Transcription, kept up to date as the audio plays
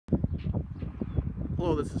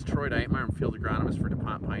Hello, this is Troy Deitmeyer. I'm field agronomist for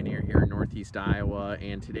DuPont Pioneer here in Northeast Iowa,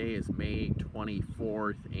 and today is May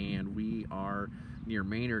 24th, and we are near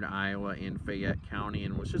Maynard, Iowa in Fayette County,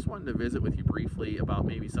 and was just wanting to visit with you briefly about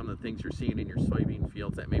maybe some of the things you're seeing in your soybean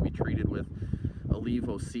fields that may be treated with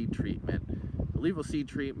ILeVO seed treatment. ILeVO seed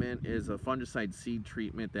treatment is a fungicide seed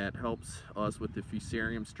treatment that helps us with the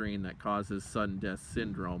fusarium strain that causes sudden death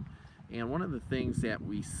syndrome. And one of the things that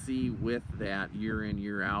we see with that year in,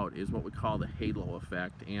 year out is what we call the halo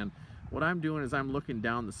effect. And what I'm doing is I'm looking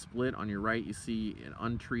down the split. On your right, you see an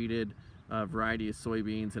untreated variety of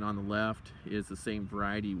soybeans, and on the left is the same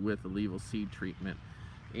variety with ILeVO seed treatment.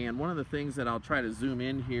 And one of the things that I'll try to zoom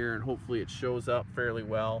in here, and hopefully it shows up fairly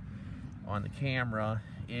well on the camera,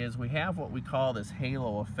 is we have what we call this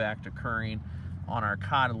halo effect occurring on our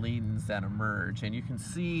cotyledons that emerge. And you can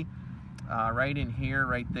see right in here,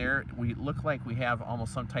 right there, we look like we have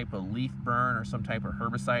almost some type of leaf burn or some type of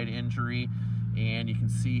herbicide injury. And you can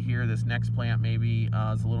see here this next plant maybe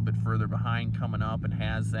is a little bit further behind coming up and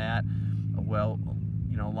has that, well,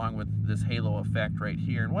 you know, along with this halo effect right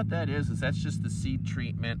here. And what that is that's just the seed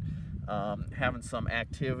treatment having some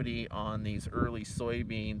activity on these early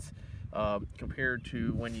soybeans compared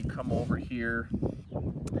to when you come over here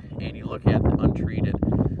and you look at the untreated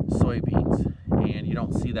soybeans, and you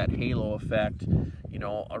don't see that halo effect, you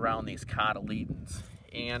know, around these cotyledons.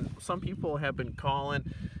 And some people have been calling,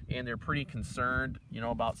 and they're pretty concerned, you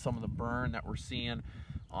know, about some of the burn that we're seeing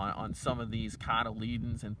on some of these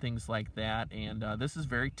cotyledons and things like that. And this is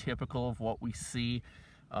very typical of what we see.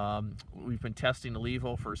 We've been testing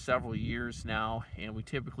ILeVO for several years now, and we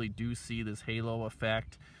typically do see this halo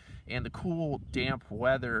effect. And the cool, damp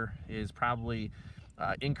weather is probably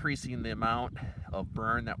increasing the amount of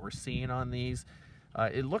burn that we're seeing on these.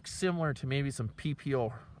 It looks similar to maybe some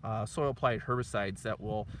PPO soil applied herbicides that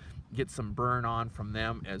will get some burn on from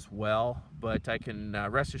them as well, but I can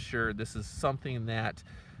rest assured this is something that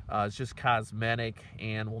is just cosmetic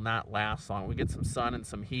and will not last long. We get some sun and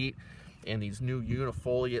some heat, and these new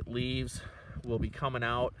unifoliate leaves will be coming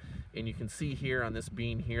out, and you can see here on this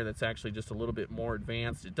bean here that's actually just a little bit more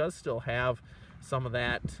advanced. It does still have some of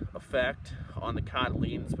that effect on the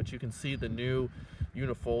cotyledons, but you can see the new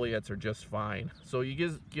unifoliates are just fine. So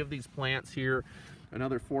you give these plants here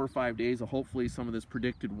another 4 or 5 days of hopefully some of this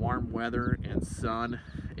predicted warm weather and sun,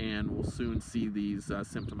 and we'll soon see these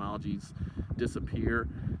symptomologies disappear.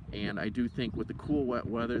 And I do think with the cool wet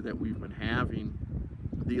weather that we've been having,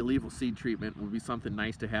 the ILeVO seed treatment would be something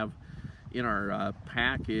nice to have in our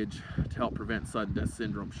package to help prevent sudden death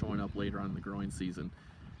syndrome showing up later on in the growing season.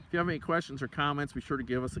 If you have any questions or comments, be sure to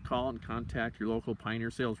give us a call and contact your local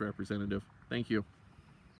Pioneer sales representative. Thank you.